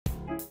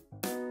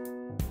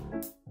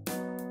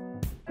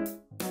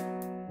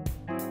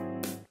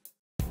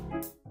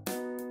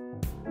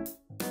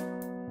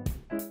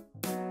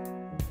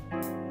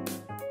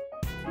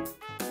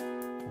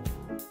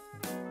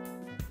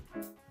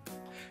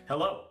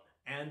Hello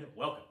and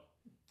welcome.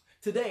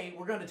 Today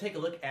we're going to take a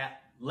look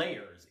at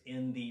layers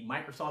in the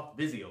Microsoft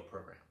Visio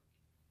program.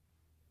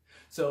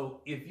 So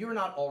if you're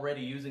not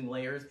already using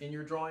layers in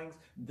your drawings,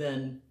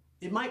 then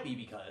it might be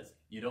because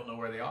you don't know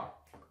where they are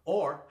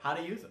or how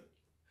to use them.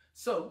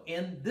 So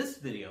in this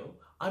video,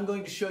 I'm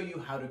going to show you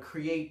how to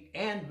create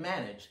and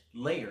manage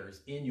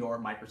layers in your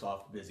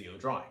Microsoft Visio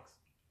drawings.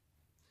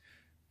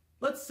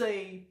 Let's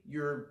say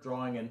you're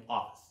drawing an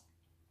office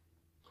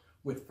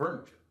with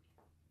furniture.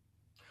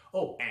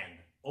 Oh, and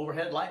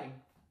overhead lighting.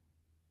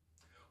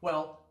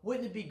 Well,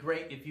 wouldn't it be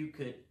great if you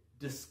could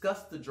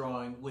discuss the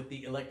drawing with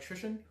the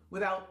electrician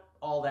without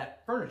all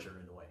that furniture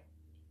in the way?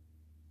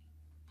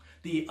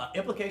 The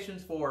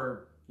implications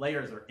for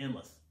layers are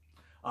endless.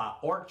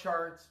 Org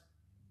charts,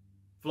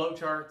 flow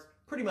charts,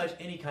 pretty much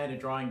any kind of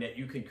drawing that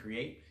you can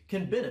create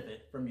can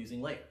benefit from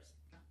using layers.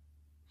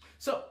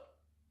 So,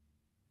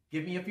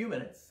 give me a few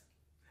minutes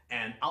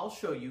and I'll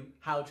show you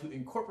how to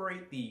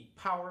incorporate the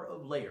power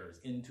of layers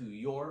into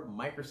your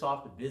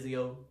Microsoft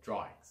Visio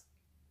drawings.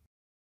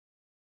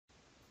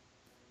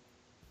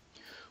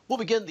 We'll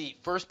begin the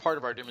first part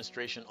of our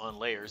demonstration on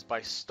layers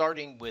by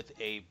starting with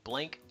a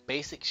blank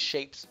basic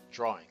shapes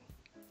drawing.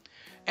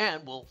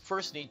 And we'll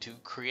first need to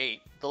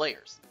create the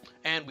layers.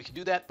 And we can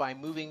do that by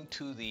moving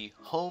to the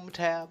Home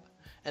tab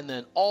and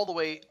then all the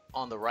way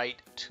on the right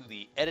to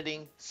the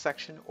Editing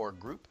section or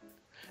group,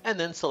 and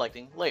then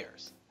selecting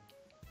Layers.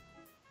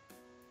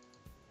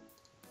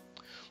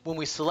 When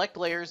we select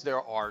layers,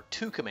 there are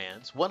two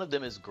commands. One of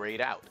them is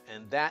grayed out,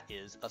 and that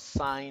is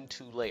Assign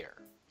to Layer.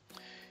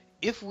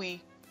 If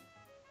we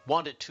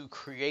wanted to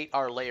create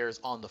our layers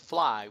on the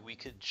fly, we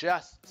could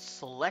just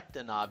select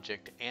an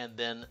object and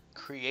then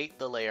create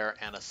the layer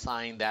and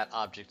assign that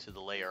object to the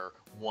layer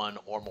one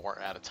or more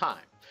at a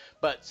time.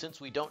 But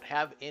since we don't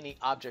have any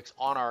objects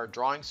on our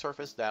drawing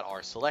surface that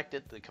are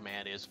selected, the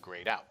command is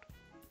grayed out.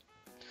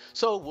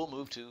 So we'll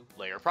move to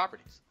Layer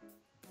Properties.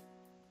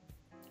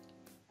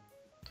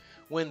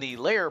 When the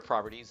Layer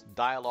Properties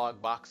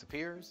dialog box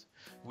appears,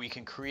 we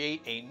can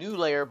create a new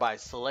layer by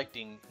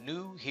selecting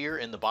New here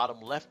in the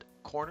bottom left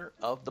corner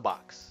of the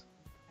box,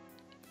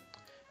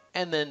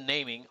 and then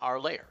naming our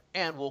layer.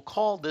 And we'll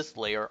call this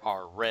layer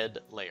our red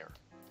layer.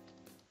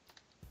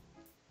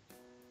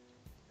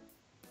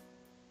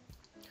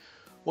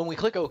 When we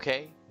click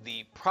OK,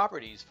 the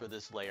properties for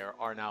this layer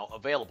are now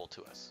available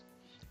to us.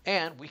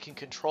 And we can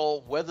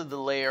control whether the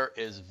layer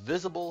is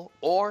visible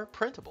or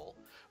printable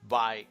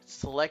by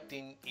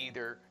selecting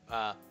either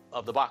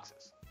of the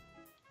boxes.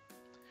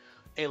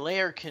 A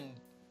layer can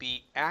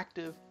be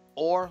active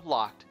or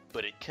locked,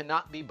 but it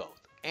cannot be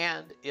both.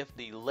 And if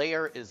the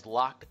layer is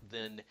locked,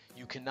 then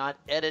you cannot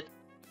edit,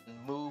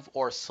 move,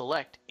 or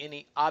select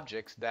any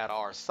objects that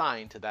are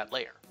assigned to that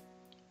layer.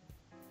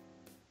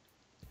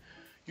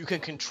 You can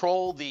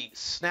control the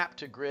snap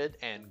to grid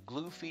and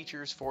glue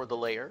features for the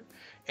layer,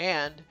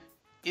 and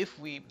if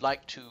we'd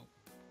like to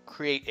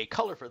create a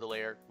color for the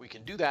layer, we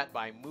can do that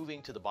by moving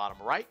to the bottom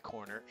right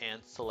corner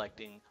and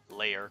selecting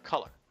Layer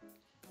Color.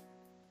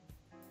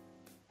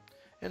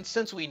 And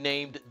since we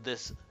named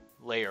this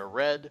layer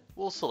red,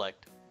 we'll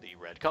select the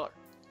red color.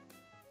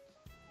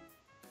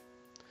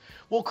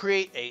 We'll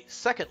create a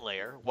second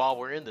layer while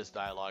we're in this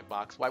dialog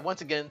box by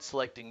once again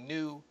selecting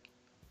New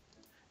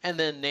and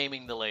then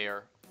naming the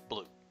layer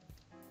Blue.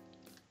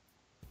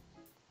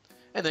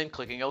 And then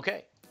clicking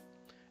OK.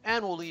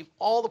 And we'll leave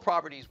all the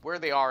properties where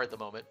they are at the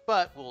moment,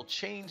 but we'll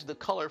change the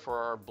color for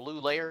our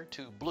blue layer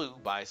to blue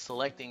by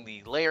selecting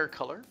the layer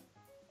color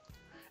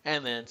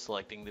and then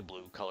selecting the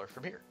blue color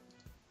from here.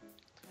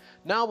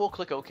 Now we'll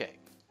click OK.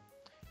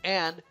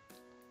 And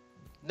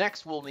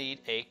next we'll need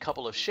a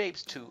couple of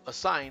shapes to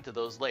assign to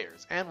those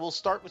layers. And we'll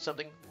start with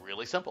something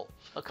really simple,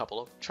 a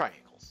couple of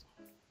triangles.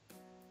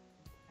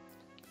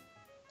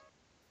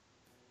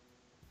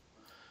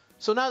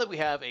 So now that we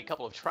have a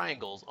couple of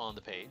triangles on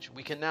the page,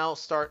 we can now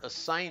start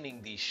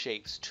assigning these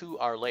shapes to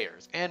our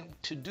layers. And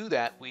to do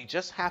that, we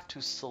just have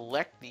to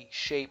select the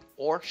shape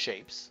or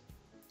shapes,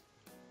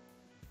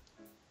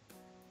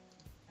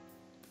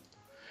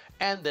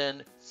 and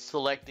then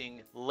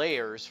selecting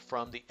layers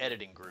from the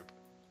editing group.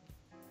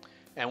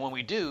 And when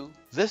we do,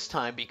 this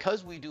time,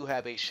 because we do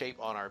have a shape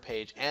on our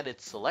page and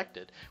it's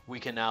selected,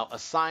 we can now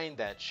assign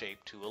that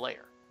shape to a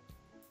layer.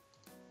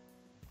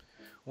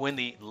 When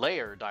the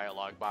Layer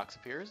dialog box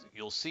appears,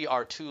 you'll see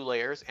our two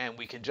layers, and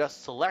we can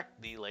just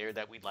select the layer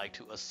that we'd like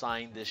to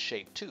assign this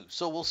shape to.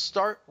 So we'll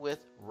start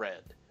with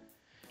red.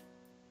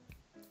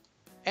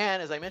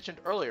 And as I mentioned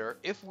earlier,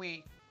 if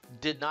we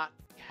did not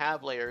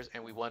have layers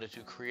and we wanted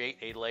to create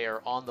a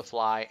layer on the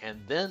fly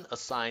and then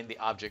assign the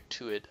object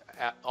to it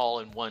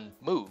all in one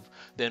move,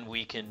 then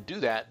we can do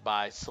that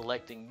by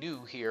selecting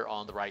New here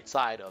on the right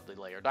side of the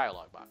Layer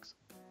dialog box.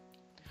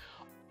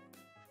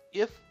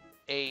 If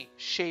a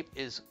shape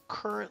is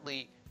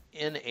currently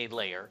in a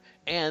layer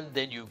and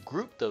then you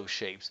group those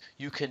shapes,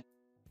 you can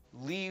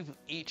leave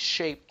each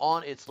shape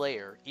on its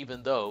layer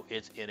even though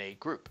it's in a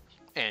group.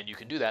 And you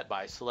can do that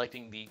by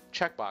selecting the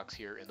checkbox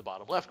here in the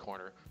bottom left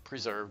corner,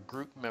 Preserve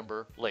Group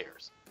Member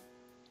Layers.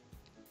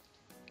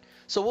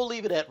 So we'll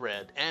leave it at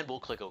red and we'll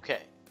click OK.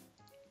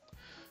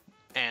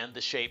 And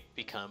the shape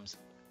becomes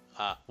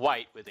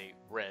white with a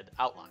red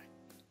outline.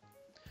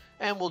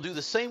 And we'll do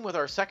the same with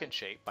our second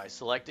shape by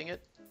selecting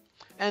it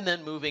and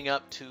then moving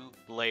up to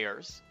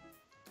Layers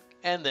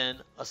and then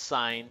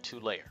Assign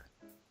to Layer.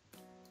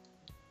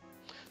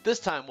 This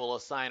time we'll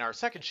assign our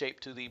second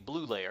shape to the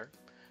blue layer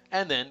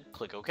and then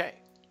click OK.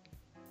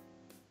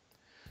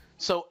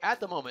 So at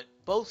the moment,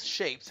 both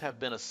shapes have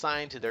been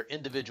assigned to their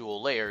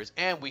individual layers,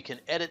 and we can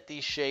edit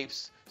these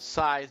shapes,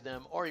 size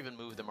them, or even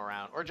move them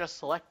around, or just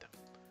select them.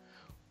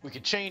 We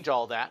could change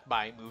all that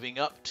by moving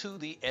up to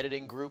the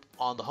editing group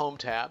on the Home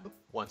tab,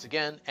 once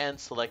again, and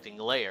selecting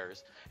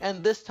Layers,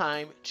 and this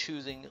time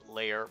choosing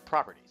Layer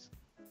Properties.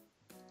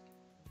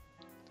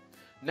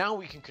 Now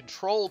we can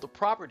control the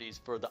properties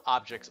for the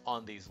objects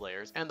on these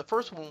layers, and the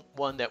first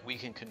one that we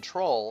can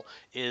control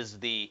is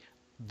the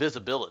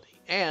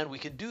visibility, and we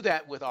can do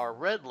that with our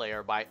red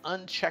layer by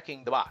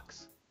unchecking the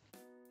box.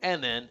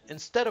 And then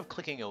instead of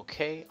clicking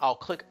OK, I'll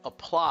click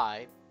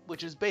Apply,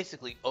 which is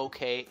basically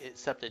OK,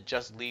 except it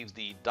just leaves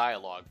the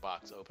dialog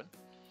box open.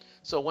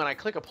 So when I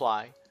click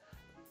Apply,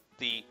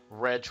 the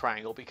red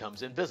triangle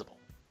becomes invisible.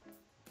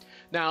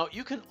 Now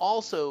you can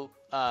also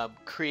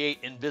create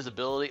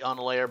invisibility on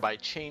a layer by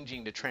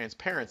changing the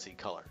transparency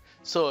color.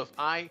 So if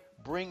I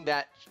bring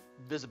that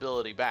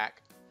visibility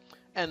back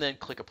and then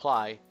click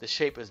Apply, the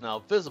shape is now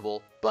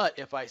visible, but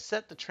if I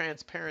set the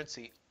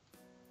transparency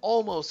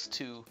almost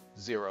to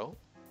 0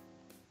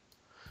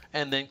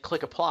 and then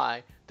click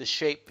Apply, the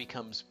shape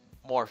becomes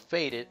more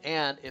faded,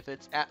 and if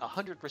it's at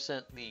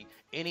 100%,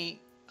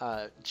 any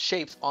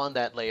shapes on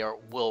that layer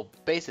will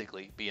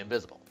basically be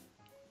invisible.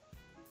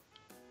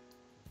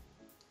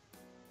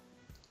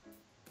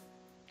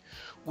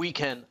 We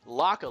can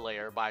lock a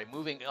layer by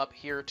moving up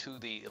here to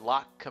the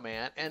lock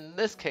command, and in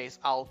this case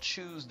I'll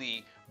choose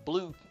the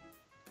blue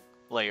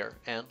layer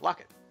and lock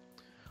it.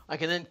 I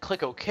can then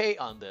click OK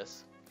on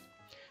this,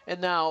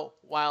 and now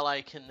while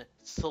I can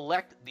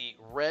select the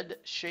red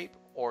shape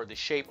or the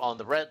shape on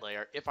the red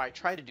layer, if I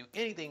try to do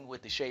anything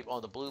with the shape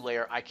on the blue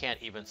layer, I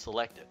can't even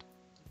select it.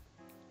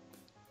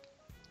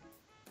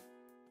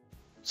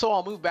 So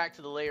I'll move back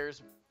to the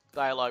Layers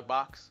dialog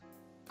box,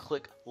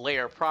 click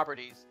Layer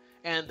Properties,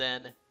 and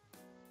then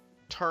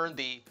turn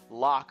the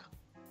lock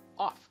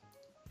off.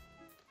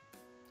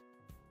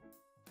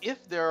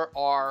 If there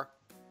are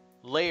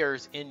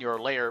layers in your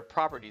Layer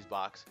Properties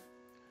box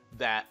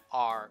that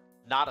are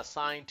not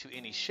assigned to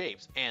any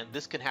shapes, and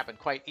this can happen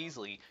quite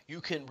easily,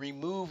 you can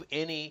remove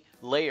any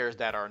layers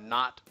that are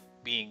not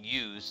being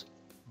used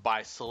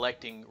by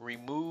selecting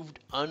Removed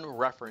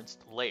Unreferenced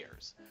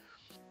Layers.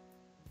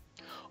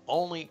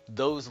 Only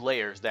those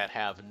layers that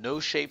have no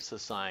shapes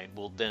assigned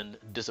will then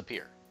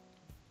disappear,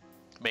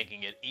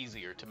 making it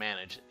easier to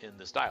manage in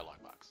this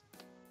dialog box.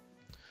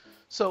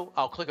 So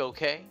I'll click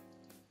OK.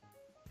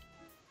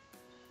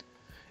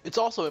 It's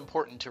also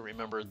important to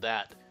remember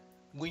that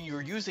when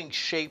you're using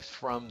shapes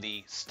from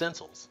the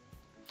stencils,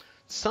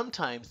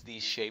 sometimes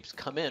these shapes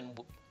come in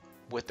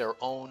with their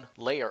own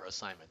layer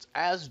assignments,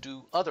 as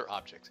do other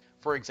objects.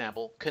 For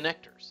example,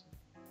 connectors.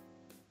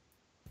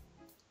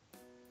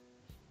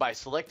 By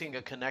selecting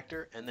a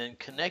connector and then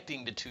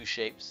connecting the two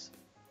shapes,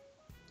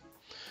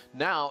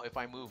 now if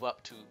I move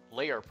up to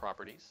Layer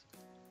Properties,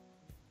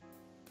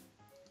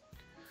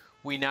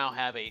 we now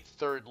have a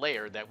third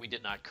layer that we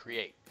did not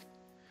create.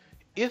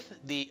 If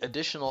the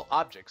additional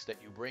objects that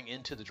you bring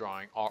into the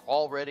drawing are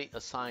already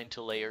assigned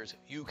to layers,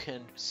 you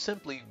can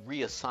simply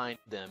reassign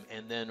them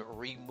and then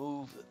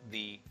remove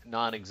the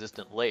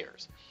non-existent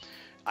layers.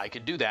 I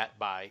could do that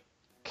by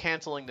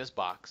canceling this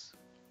box,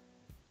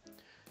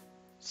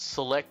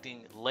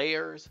 selecting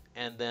Layers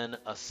and then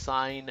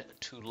Assign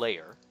to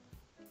Layer,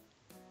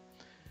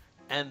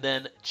 and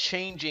then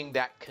changing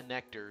that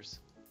connector's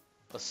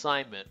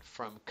assignment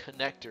from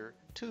connector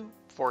to,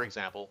 for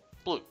example,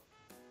 blue,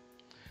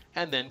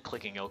 and then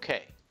clicking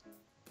OK.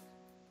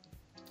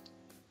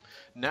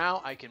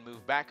 Now I can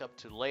move back up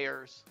to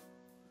Layers,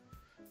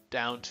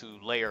 down to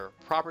Layer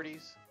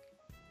Properties,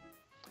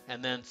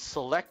 and then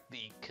select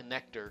the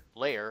connector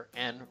layer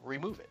and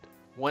remove it.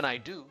 When I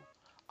do,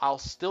 I'll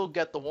still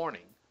get the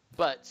warning,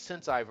 but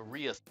since I've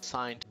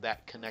reassigned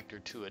that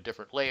connector to a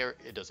different layer,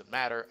 it doesn't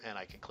matter, and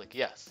I can click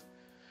Yes.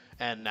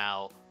 And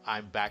now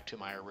I'm back to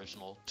my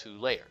original two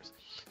layers.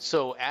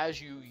 So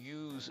as you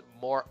use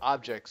more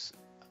objects,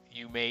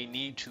 you may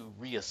need to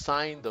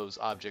reassign those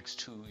objects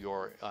to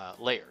your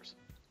layers.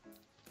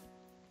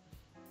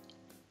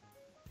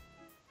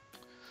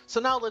 So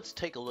now let's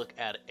take a look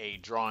at a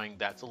drawing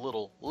that's a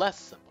little less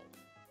simple.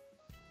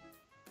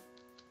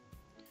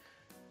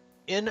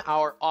 In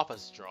our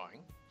office drawing,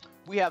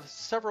 we have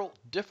several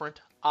different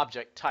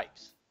object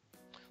types.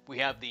 We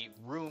have the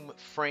room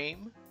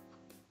frame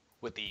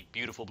with the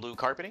beautiful blue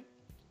carpeting.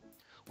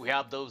 We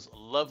have those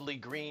lovely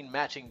green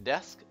matching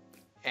desks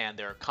and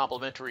their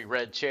complementary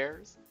red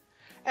chairs.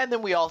 And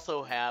then we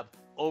also have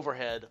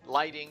overhead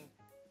lighting,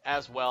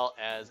 as well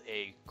as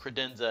a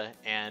credenza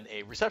and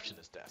a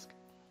receptionist desk.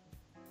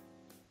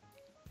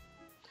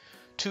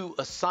 To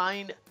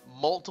assign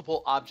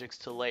multiple objects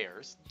to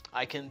layers,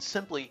 I can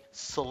simply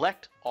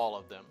select all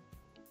of them.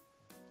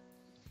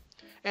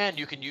 And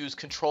you can use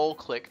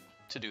Control-click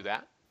to do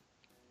that.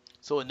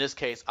 So in this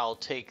case, I'll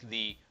take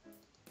the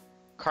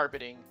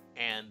carpeting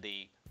and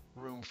the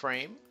room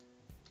frame,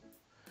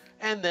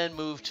 and then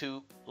move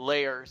to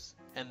Layers,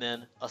 and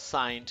then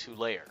Assign to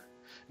Layer.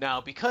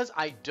 Now, because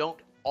I don't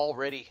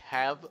already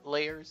have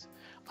layers,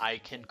 I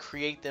can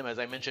create them, as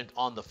I mentioned,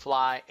 on the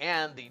fly,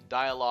 and the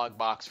dialog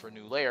box for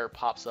new layer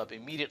pops up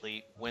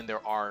immediately when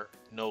there are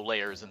no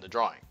layers in the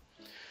drawing.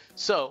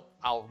 So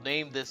I'll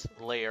name this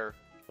layer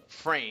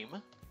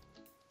Frame,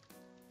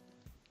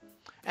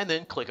 and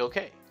then click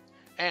OK.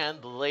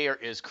 And the layer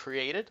is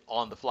created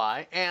on the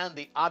fly, and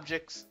the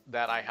objects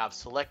that I have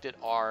selected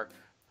are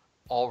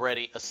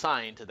already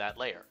assigned to that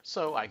layer.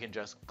 So I can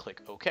just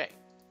click OK.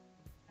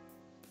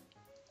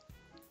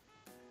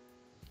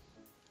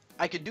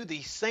 I could do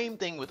the same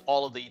thing with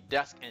all of the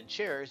desks and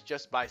chairs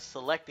just by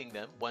selecting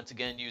them, once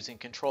again using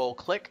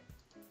Control-click,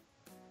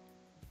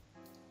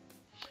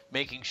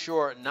 making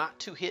sure not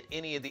to hit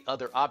any of the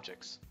other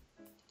objects.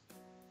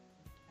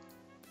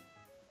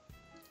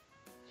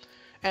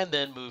 And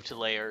then move to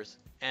Layers,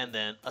 and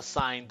then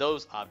assign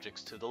those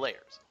objects to the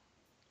layers.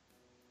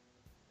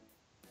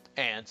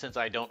 And since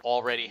I don't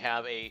already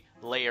have a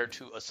layer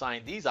to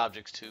assign these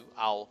objects to,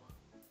 I'll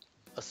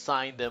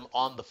assign them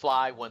on the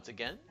fly once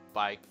again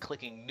by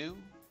clicking New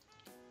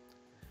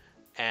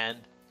and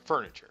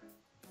Furniture.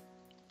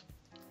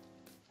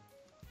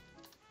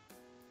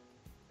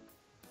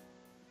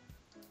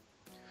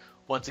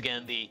 Once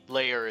again, the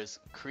layer is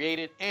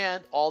created,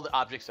 and all the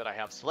objects that I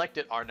have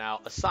selected are now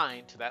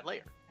assigned to that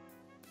layer.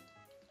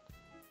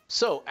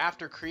 So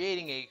after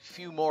creating a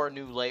few more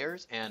new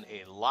layers and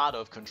a lot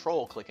of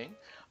control clicking,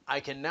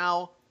 I can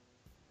now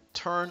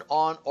turn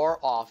on or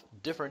off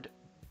different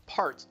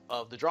parts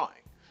of the drawing.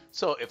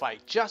 So if I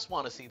just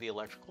want to see the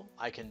electrical,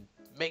 I can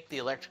make the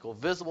electrical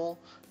visible.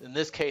 In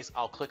this case,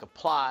 I'll click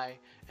Apply,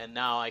 and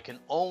now I can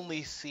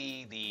only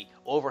see the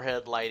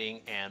overhead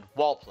lighting and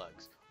wall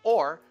plugs.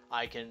 Or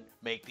I can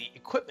make the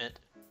equipment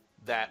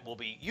that will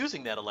be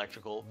using that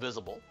electrical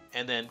visible,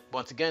 and then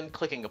once again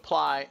clicking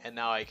Apply, and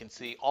now I can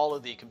see all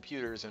of the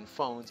computers and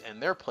phones and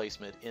their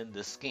placement in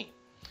this scheme.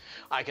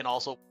 I can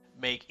also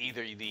make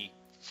either the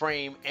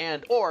frame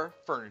and or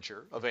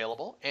furniture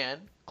available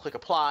and click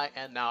Apply,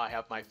 and now I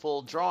have my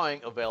full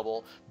drawing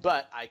available,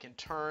 but I can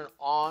turn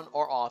on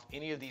or off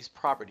any of these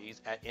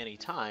properties at any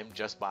time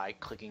just by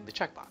clicking the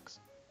checkbox.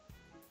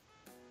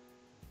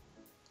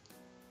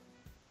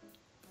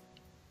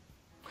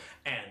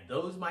 And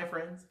those, my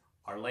friends,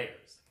 are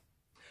layers.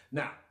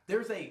 Now,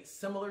 there's a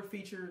similar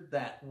feature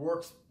that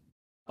works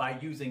by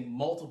using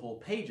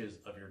multiple pages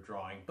of your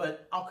drawing,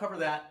 but I'll cover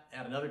that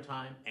at another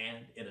time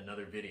and in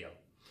another video.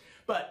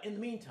 But in the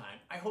meantime,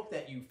 I hope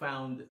that you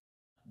found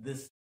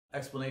this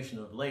explanation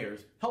of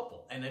layers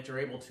helpful and that you're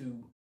able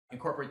to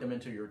incorporate them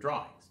into your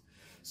drawings.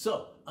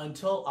 So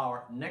until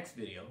our next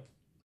video,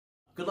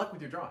 good luck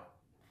with your drawing.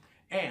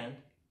 And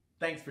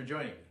thanks for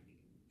joining me.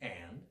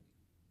 And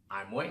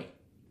I'm Wayne.